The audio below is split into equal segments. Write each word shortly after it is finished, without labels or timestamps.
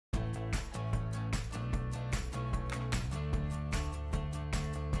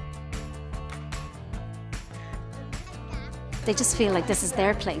They just feel like this is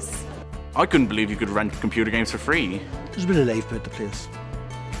their place. I couldn't believe you could rent computer games for free. There's a bit of life about the place.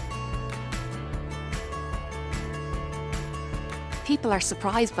 People are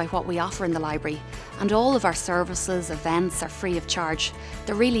surprised by what we offer in the library, and all of our services, events are free of charge.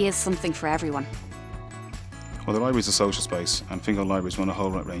 There really is something for everyone. Well, the library is a social space, and Fingal libraries run a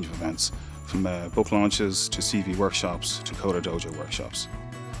whole range of events, from book launches to CV workshops to Coder Dojo workshops.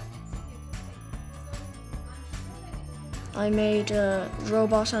 I made a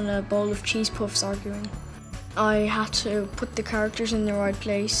robot and a bowl of cheese puffs arguing. I had to put the characters in the right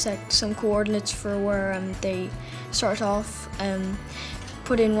place, set some coordinates for where they start off,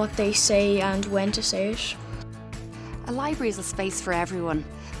 put in what they say and when to say it. A library is a space for everyone.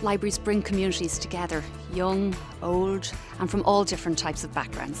 Libraries bring communities together, young, old, and from all different types of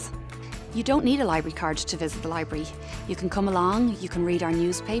backgrounds. You don't need a library card to visit the library. You can come along, you can read our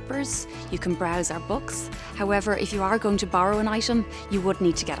newspapers, you can browse our books. However, if you are going to borrow an item, you would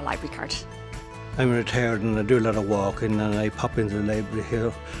need to get a library card. I'm retired and I do a lot of walking, and I pop into the library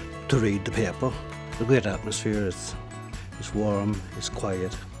here to read the paper. It's a great atmosphere, it's warm, it's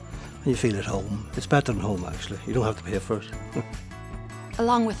quiet, and you feel at home. It's better than home actually, you don't have to pay for it.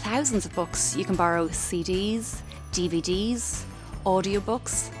 Along with thousands of books, you can borrow CDs, DVDs,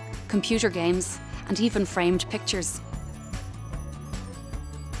 audiobooks, computer games, and even framed pictures.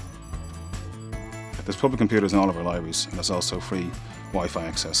 There's public computers in all of our libraries, and there's also free Wi-Fi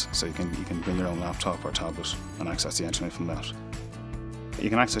access, so you can bring your own laptop or tablet and access the internet from that. You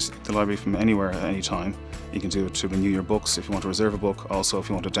can access the library from anywhere at any time. You can do it to renew your books if you want to reserve a book, also if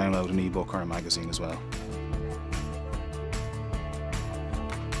you want to download an e-book or a magazine as well.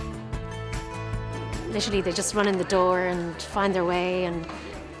 Literally, they just run in the door and find their way, and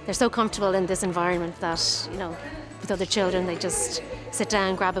they're so comfortable in this environment that, you know, with other children, they just sit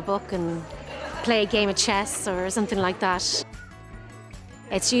down, grab a book and play a game of chess or something like that.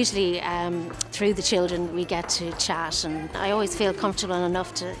 It's usually through the children we get to chat, and I always feel comfortable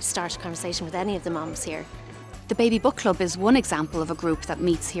enough to start a conversation with any of the mums here. The Baby Book Club is one example of a group that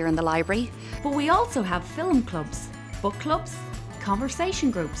meets here in the library. But we also have film clubs, book clubs,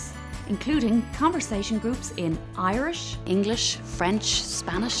 conversation groups, including conversation groups in Irish, English, French,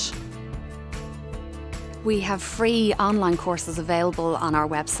 Spanish. We have free online courses available on our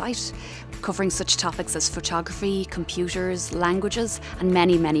website, covering such topics as photography, computers, languages, and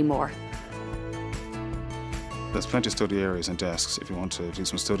many, many more. There's plenty of study areas and desks if you want to do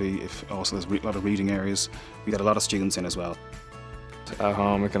some study. Also there's a lot of reading areas. We get a lot of students in as well. At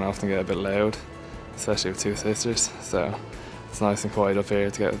home it can often get a bit loud, especially with two sisters, so it's nice and quiet up here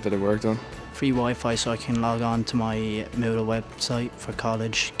to get a bit of work done. Free Wi-Fi so I can log on to my Moodle website for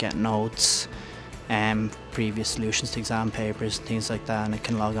college, get notes, previous solutions to exam papers and things like that, and I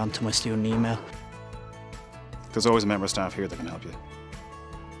can log on to my student email. There's always a member of staff here that can help you.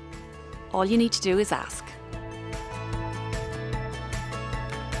 All you need to do is ask.